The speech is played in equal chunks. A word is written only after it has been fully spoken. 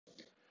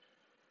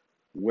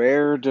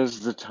Where does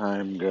the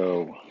time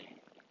go?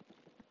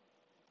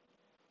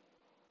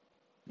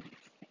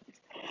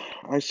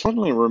 I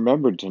suddenly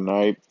remembered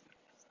tonight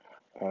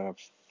a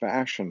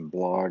fashion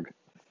blog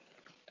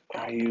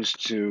I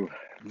used to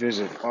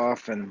visit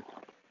often.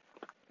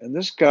 And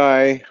this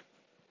guy,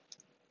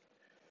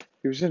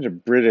 he was into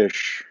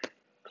British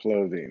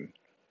clothing,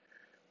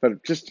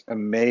 but just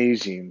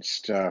amazing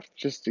stuff,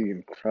 just the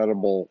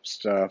incredible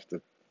stuff,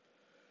 the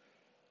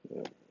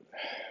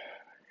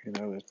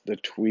the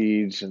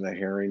tweeds and the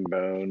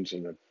herringbones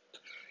and the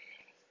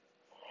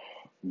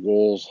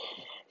wool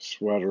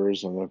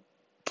sweaters and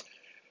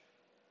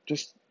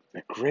just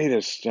the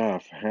greatest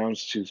stuff.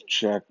 Houndstooth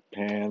check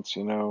pants,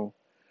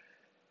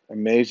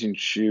 amazing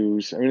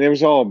shoes. I mean, it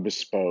was all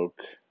bespoke.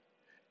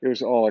 It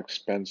was all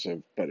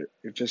expensive, but it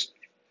was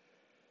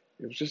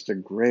just the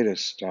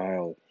greatest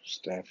style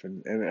stuff,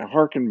 and it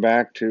harkened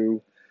back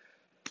to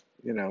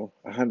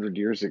 100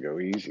 years ago,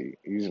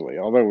 easily.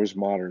 Although it was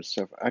modern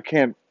stuff, I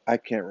can't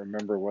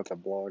remember what the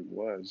blog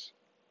was,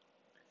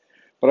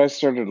 but I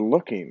started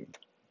looking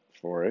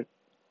for it.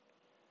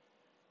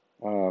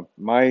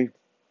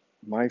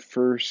 My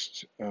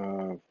first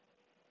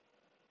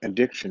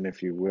addiction,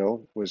 if you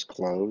will, was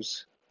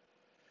clothes.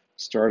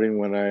 Starting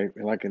when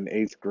like in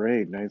eighth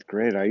grade, ninth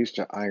grade, I used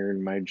to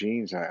iron my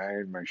jeans. I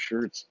ironed my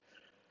shirts.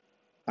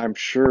 I'm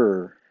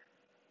sure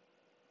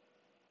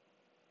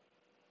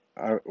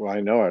well, I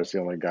know I was the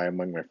only guy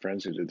among my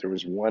friends who did. There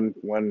was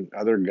one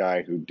other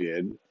guy who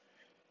did.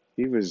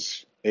 He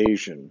was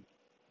Asian,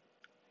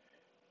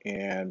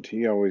 and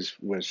he always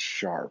was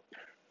sharp.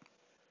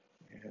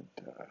 And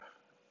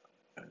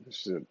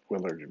this is at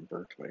Willard in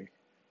Berkeley,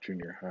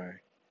 junior high.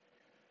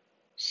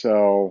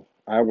 So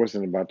I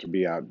wasn't about to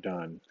be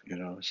outdone.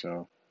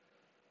 So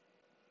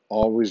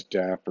always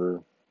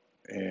dapper,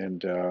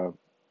 and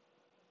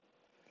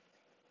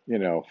you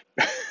know,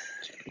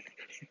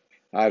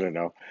 I don't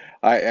know.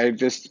 I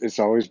just it's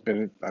always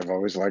been I've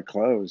always liked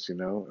clothes. I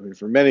mean,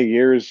 for many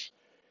years,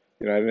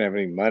 I didn't have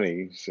any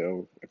money,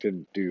 so I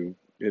didn't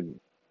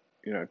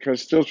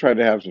still try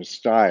to have some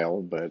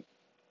style, but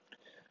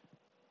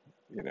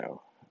you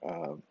know,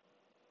 um,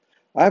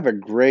 I have a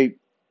great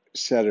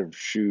set of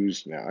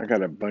shoes now. I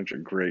got a bunch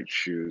of great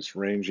shoes,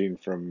 ranging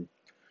from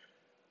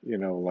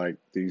like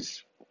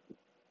these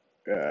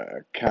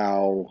they're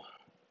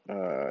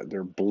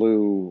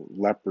blue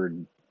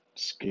leopard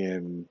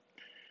skin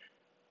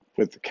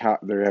with the cow.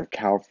 They have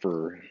cow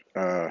fur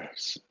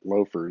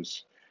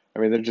loafers. I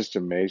mean, they're just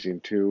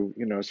amazing too.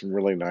 Some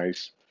really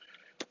nice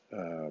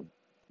uh,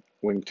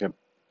 wingtip,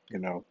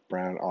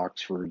 brown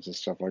Oxfords and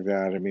stuff like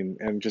that. I mean,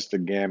 and just the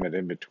gamut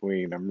in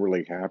between. I'm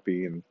really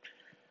happy, and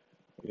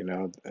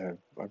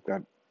I've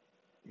got,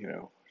 you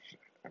know,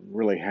 I'm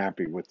really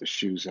happy with the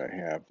shoes I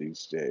have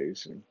these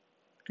days, and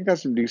I got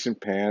some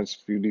decent pants,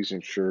 a few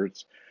decent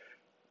shirts.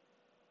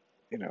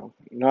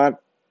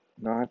 Not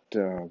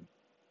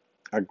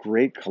a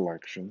great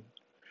collection.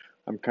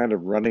 I'm kind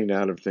of running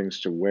out of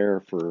things to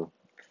wear for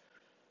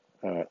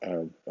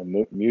a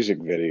music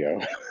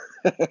video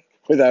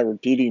without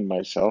repeating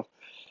myself.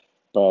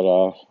 But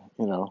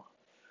you know,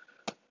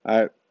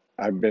 I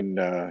I've been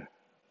I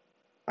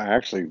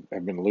actually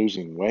have been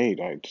losing weight.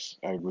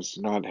 I was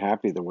not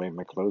happy the way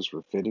my clothes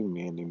were fitting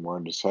me anymore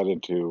and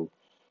decided to,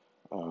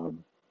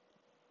 um,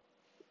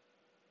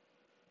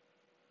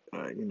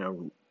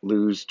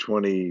 lose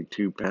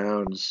 22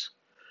 pounds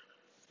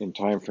in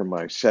time for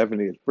my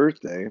 70th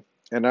birthday.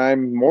 And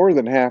I'm more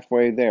than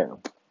halfway there.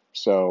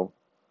 So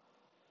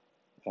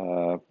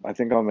I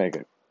think I'll make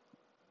it.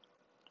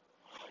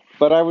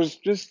 But I was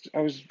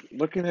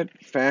looking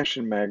at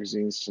fashion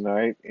magazines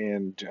tonight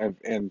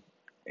and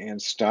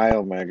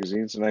style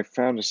magazines, and I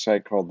found a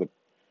site called the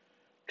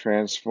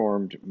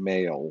Transformed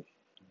Male.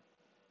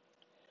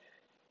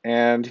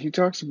 And he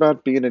talks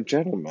about being a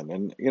gentleman.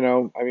 And,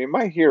 I mean,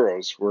 my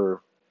heroes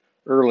were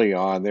early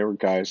on. They were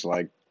guys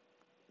like,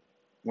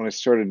 when I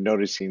started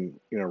noticing,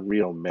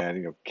 real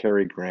men,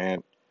 Cary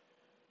Grant,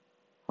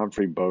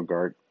 Humphrey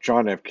Bogart,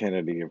 John F.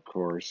 Kennedy, of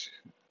course.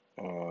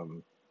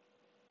 Um,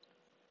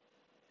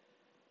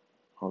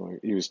 Although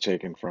he was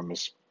taken from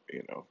us,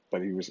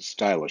 but he was a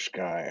stylish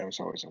guy. I was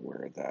always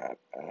aware of that.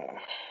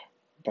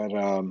 But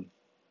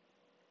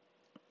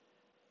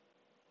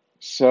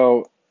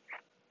so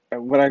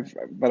what I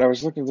but I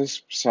was looking at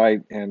this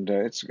site, and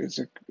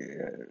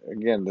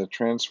again, the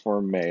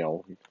Transform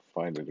Male. You can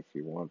find it if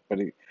you want, but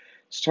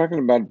he's talking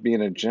about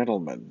being a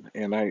gentleman,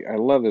 and I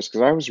love this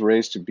because I was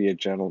raised to be a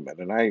gentleman,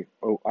 and I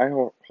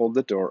hold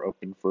the door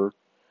open for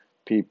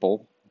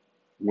people,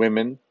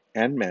 women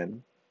and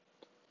men.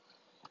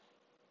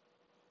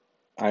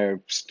 I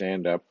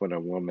stand up when a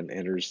woman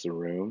enters the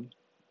room.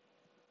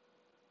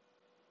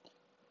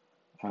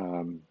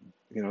 Um,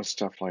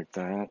 stuff like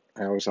that.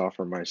 I always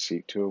offer my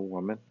seat to a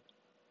woman.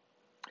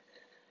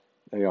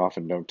 They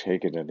often don't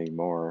take it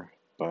anymore,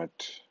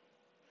 but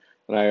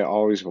and I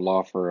always will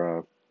offer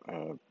a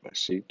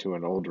seat to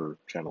an older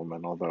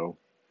gentleman, although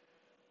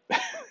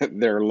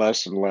they're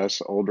less and less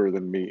older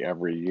than me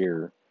every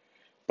year.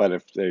 But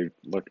if they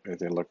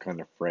look kind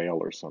of frail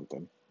or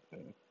something, uh,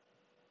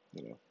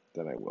 you know,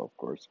 then I will, of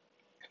course.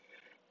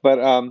 But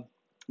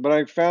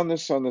I found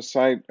this on the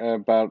site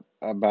about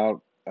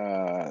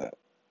the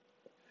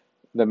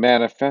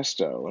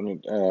manifesto,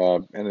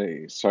 and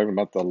he's talking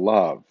about the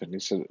love, and he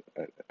said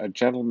a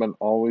gentleman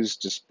always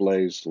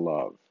displays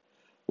love,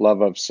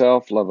 love of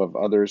self, love of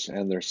others,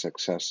 and their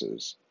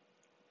successes.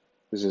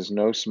 This is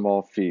no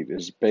small feat. It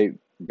is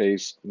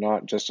based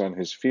not just on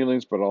his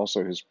feelings, but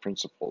also his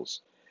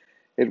principles.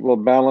 It will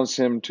balance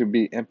him to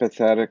be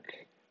empathetic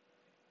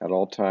at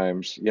all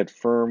times, yet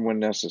firm when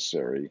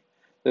necessary.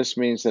 This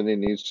means that he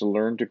needs to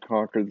learn to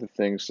conquer the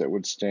things that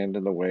would stand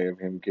in the way of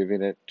him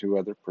giving it to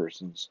other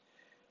persons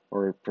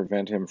or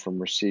prevent him from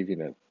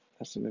receiving it.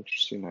 That's an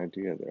interesting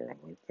idea there.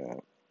 I like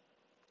that.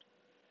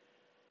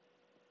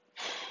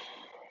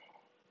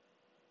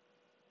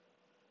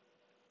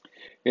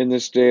 In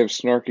this day of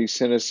snarky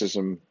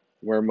cynicism,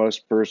 where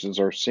most persons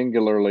are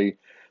singularly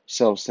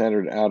self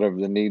centered out of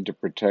the need to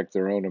protect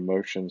their own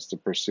emotions, the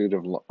pursuit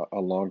of a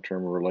long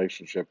term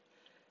relationship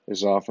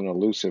is often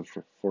elusive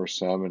for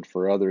some, and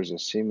for others, a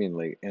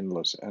seemingly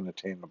endless,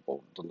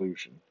 unattainable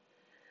delusion.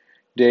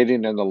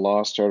 Dating and the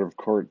lost art of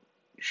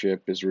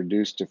courtship is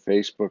reduced to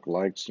Facebook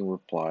likes and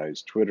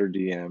replies, Twitter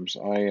DMs,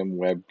 IM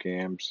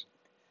webcams,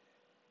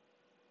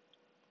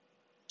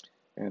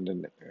 and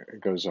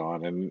it goes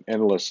on, an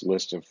endless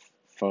list of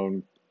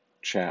phone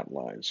chat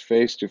lines.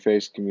 Face to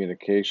face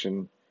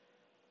communication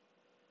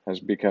has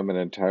become an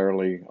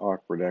entirely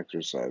awkward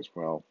exercise.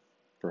 Well,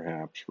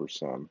 perhaps for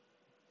some.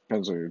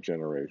 Depends on your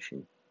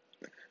generation,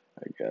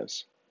 I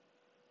guess.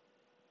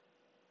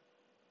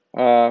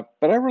 But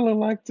I really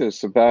like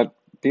this about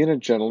being a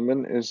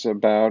gentleman is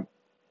about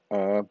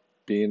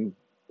being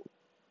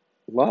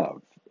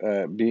love,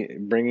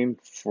 bringing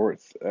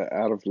forth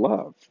out of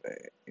love,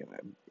 you know,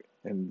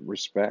 and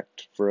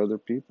respect for other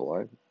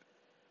people.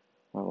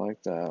 I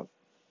like that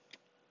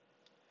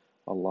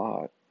a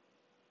lot.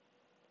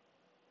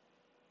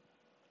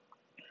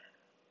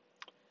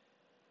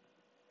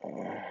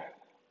 Uh,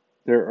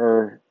 there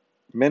are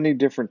many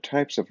different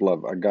types of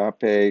love: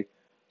 agape,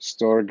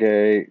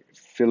 storge,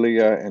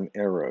 philia, and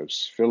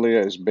eros.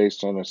 Philia is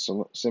based on a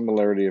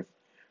similarity of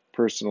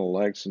personal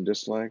likes and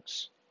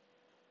dislikes.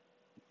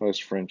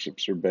 Most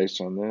friendships are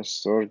based on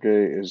this.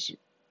 Storge is,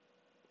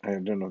 I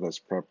don't know if that's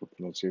proper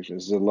pronunciation,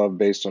 is the love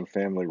based on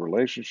family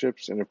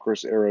relationships. And of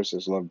course, eros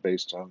is love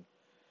based on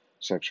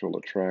sexual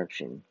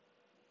attraction.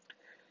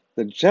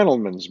 The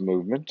gentleman's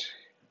movement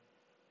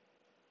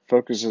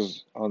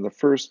focuses on the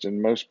first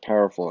and most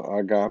powerful,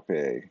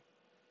 agape,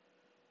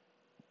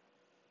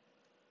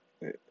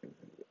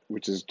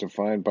 which is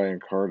defined by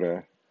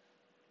Encarta,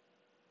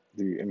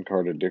 the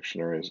Encarta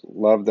Dictionary, as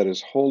love that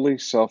is wholly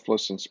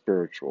selfless and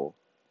spiritual.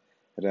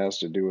 It has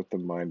to do with the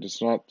mind.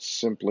 It's not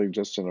simply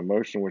just an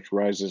emotion which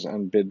rises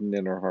unbidden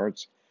in our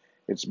hearts.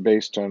 It's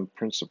based on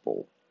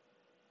principle.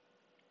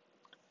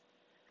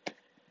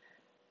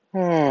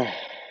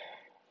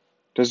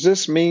 Does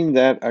this mean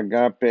that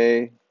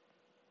agape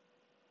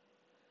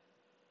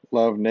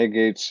love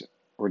negates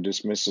or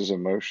dismisses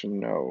emotion?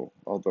 No,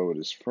 although it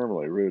is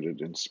firmly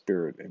rooted in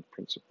spirit and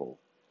principle.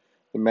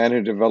 The man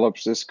who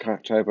develops this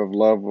type of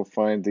love will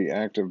find the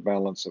active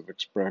balance of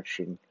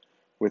expression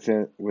with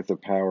the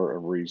power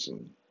of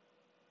reason.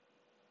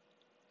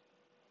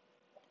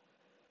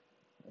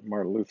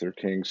 Martin Luther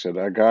King said,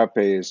 agape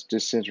is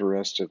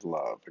disinterested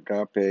love.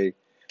 Agape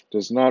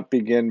does not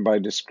begin by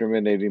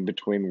discriminating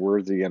between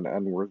worthy and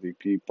unworthy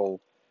people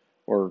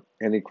or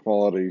any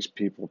qualities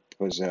people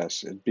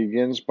possess. It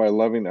begins by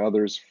loving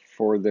others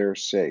for their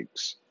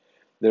sakes.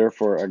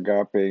 Therefore,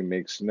 agape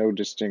makes no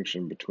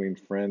distinction between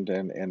friend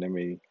and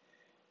enemy.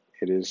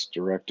 It is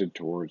directed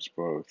towards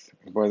both.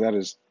 Boy, that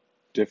is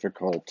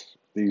difficult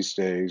these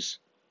days.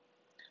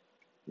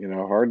 You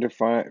know, hard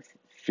to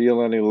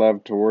feel any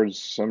love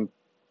towards some,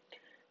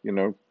 you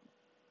know,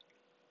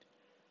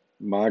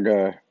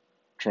 MAGA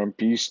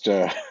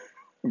Trumpista.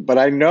 But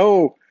I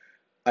know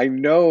I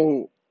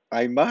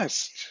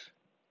must.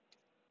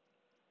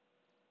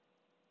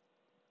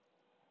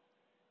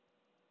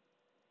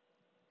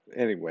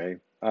 Anyway,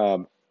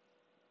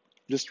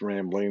 just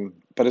rambling.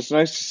 But it's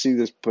nice to see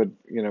this put,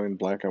 in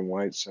black and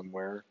white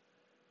somewhere,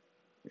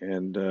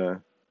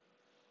 and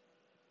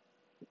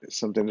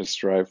something to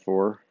strive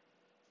for.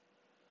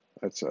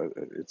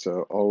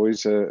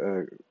 Always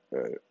a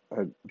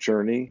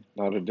journey,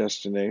 not a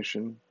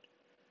destination.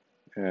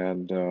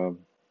 And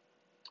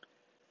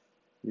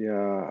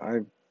yeah,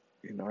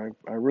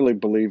 I really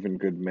believe in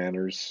good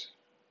manners.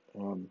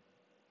 Um,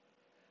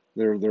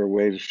 they're a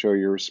way to show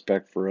your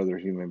respect for other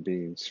human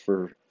beings,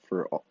 for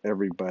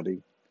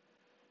everybody.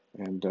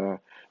 And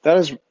that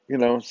is,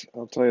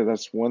 I'll tell you,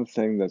 that's one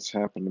thing that's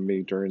happened to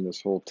me during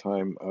this whole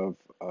time of,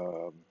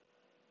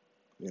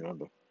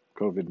 the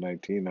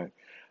COVID-19.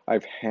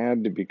 I've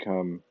had to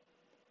become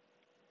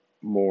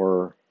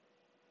more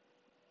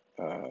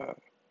uh,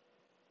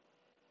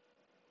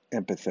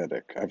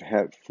 empathetic. I've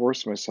had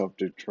forced myself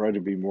to try to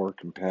be more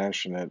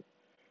compassionate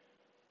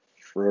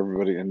for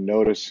everybody and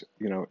notice,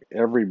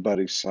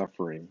 everybody's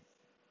suffering,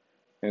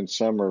 and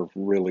some are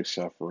really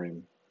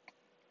suffering,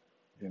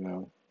 you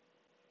know.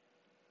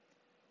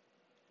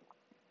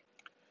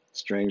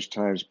 strange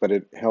times, but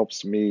it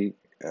helps me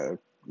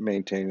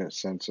maintain a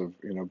sense of,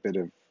 bit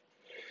of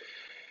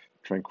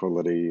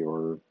tranquility,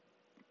 or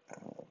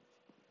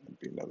would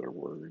be another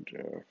word.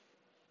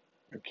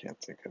 I can't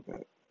think of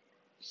it.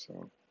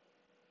 So,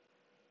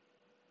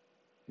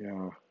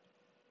 yeah.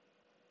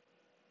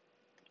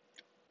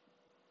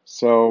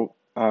 So,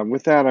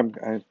 with that,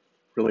 I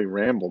really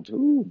rambled.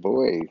 Ooh,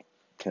 boy,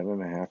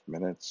 10.5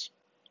 minutes.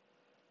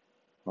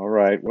 All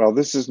right. Well,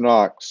 this is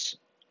Knox,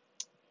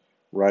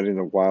 riding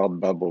the wild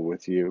bubble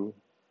with you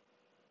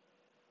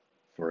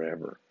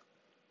forever.